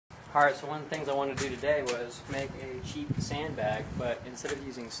Alright, so one of the things I wanted to do today was make a cheap sandbag, but instead of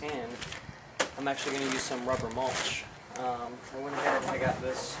using sand, I'm actually going to use some rubber mulch. I went ahead and I got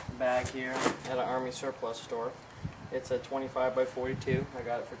this bag here at an Army surplus store. It's a 25 by 42. I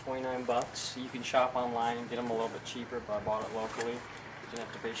got it for 29 bucks. You can shop online and get them a little bit cheaper, but I bought it locally. You didn't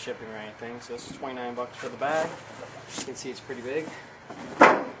have to pay shipping or anything. So this is 29 bucks for the bag. You can see it's pretty big.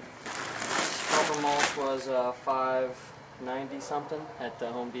 Rubber mulch was $5.90 something at the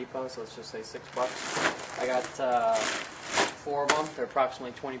Home Depot, so let's just say $6. I got 4 of them. They're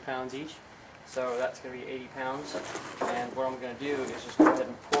approximately 20 pounds each. So that's going to be 80 pounds, and what I'm going to do is just go ahead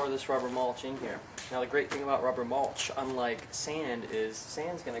and pour this rubber mulch in here. Now the great thing about rubber mulch, unlike sand, is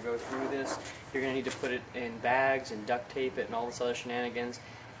sand's going to go through this. You're going to need to put it in bags and duct tape it and all this other shenanigans,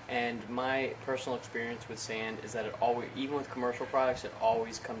 and my personal experience with sand is that it always, even with commercial products, it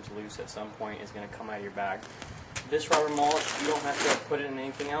always comes loose at some point. It's going to come out of your bag. This rubber mulch, you don't have to put it in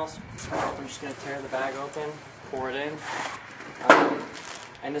anything else. I'm just going to tear the bag open, pour it in.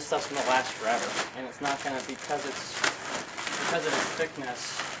 And this stuff's going to last forever, and it's not going to, because of its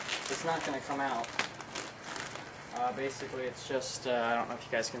thickness, it's not going to come out. Basically, it's just, I don't know if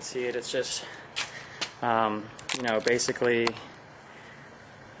you guys can see it, it's just, you know, basically,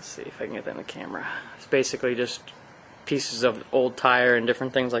 let's see if I can get that in the camera. It's basically just pieces of old tire and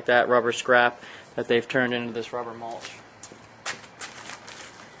different things like that, rubber scrap, that they've turned into this rubber mulch.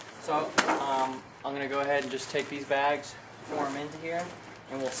 So, I'm going to go ahead and just take these bags, pour them into here,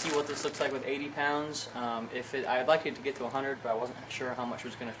 and we'll see what this looks like with 80 pounds. I'd like it to get to 100, but I wasn't sure how much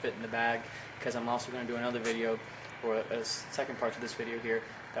was going to fit in the bag, because I'm also going to do another video, or a second part to this video here,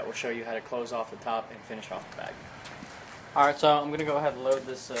 that will show you how to close off the top and finish off the bag. Alright, so I'm going to go ahead and load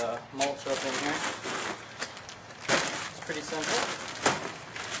this mulch up in here. It's pretty simple.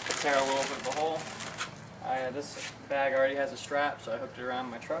 I tear a little bit of a hole. This bag already has a strap, so I hooked it around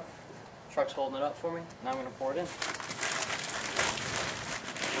my truck. The truck's holding it up for me. Now I'm going to pour it in.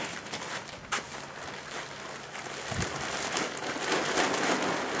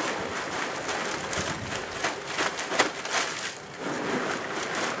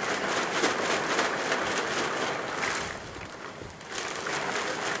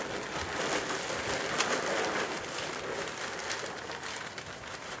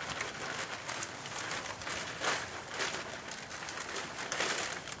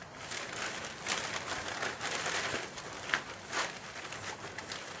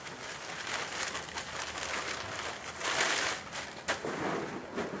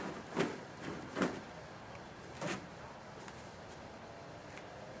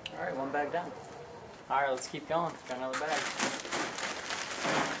 Alright, one bag down. Alright, let's keep going. Got another bag.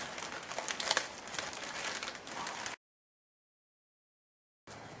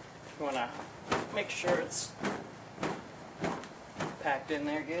 You want to make sure it's packed in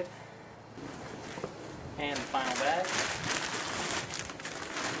there good. And the final bag.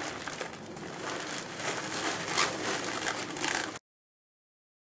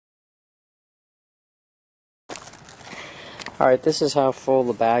 Alright, this is how full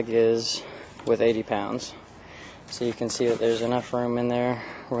the bag is with 80 pounds. So you can see that there's enough room in there.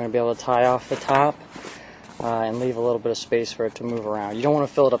 We're going to be able to tie off the top and leave a little bit of space for it to move around. You don't want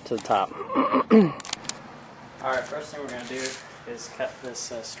to fill it up to the top. Alright, first thing we're going to do is cut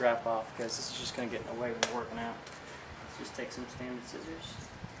this strap off, because this is just going to get in the way when we're working out. Let's just take some standard scissors.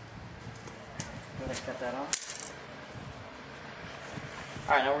 Go ahead and cut that off.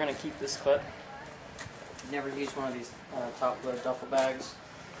 Alright, now we're going to keep this clip. Never used one of these top-load duffel bags.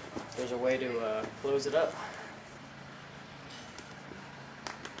 There's a way to close it up.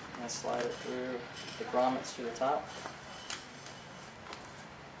 I slide it through the grommets to the top.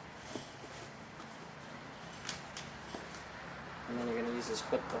 And then you're going to use this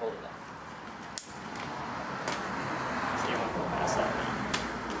clip to hold it up. So you won't go past that now.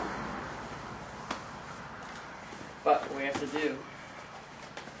 But what we have to do,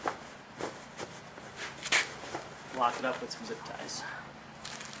 lock it up with some zip ties.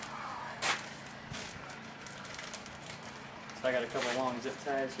 So I got a couple long zip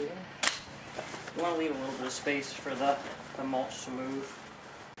ties here. You want to leave a little bit of space for the mulch to move.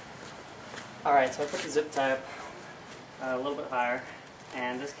 Alright, so I put the zip tie up a little bit higher,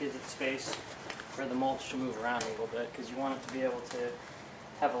 and this gives it space for the mulch to move around a little bit, because you want it to be able to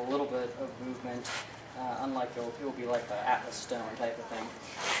have a little bit of movement, unlike it will be like the Atlas stone type of thing.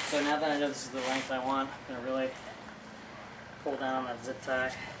 So now that I know this is the length I want, I'm going to really pull down on that zip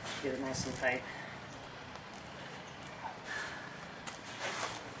tie, get it nice and tight.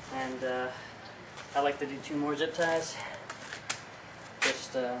 And I like to do 2 more zip ties,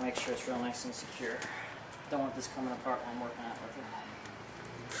 just to make sure it's real nice and secure. Don't want this coming apart while I'm working out with it.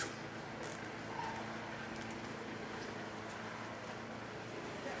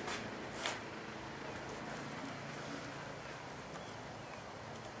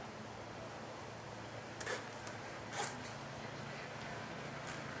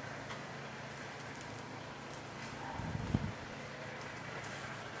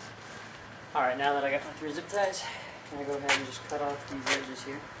 Alright, now that I got my 3 zip ties, I'm going to go ahead and just cut off these edges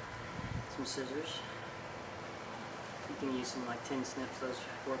here. Some scissors. You can use some like tin snips, those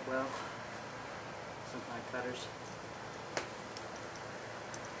work well. Some kind of cutters.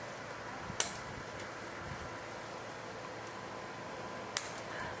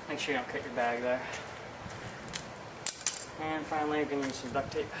 Make sure you don't cut your bag there. And finally, we're going to use some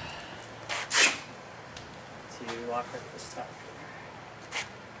duct tape to lock up this top here.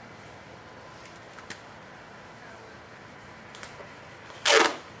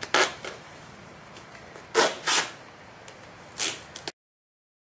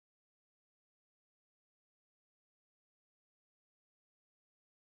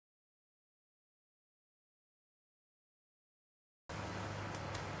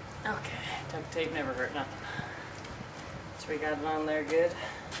 Okay, duct tape never hurt nothing. So we got it on there good.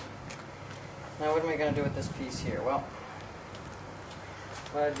 Now what am I going to do with this piece here? Well,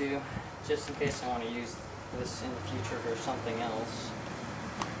 what I do, just in case I want to use this in the future for something else,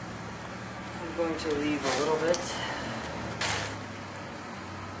 I'm going to leave a little bit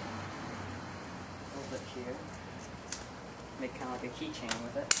here. Make kind of like a keychain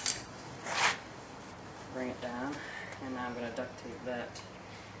with it. Bring it down, and now I'm going to duct tape that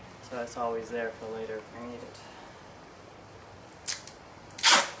so it's always there for later if I need it.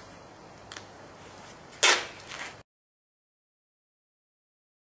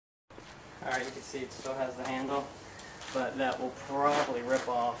 Alright, you can see it still has the handle, but that will probably rip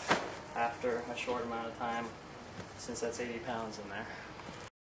off after a short amount of time since that's 80 pounds in there.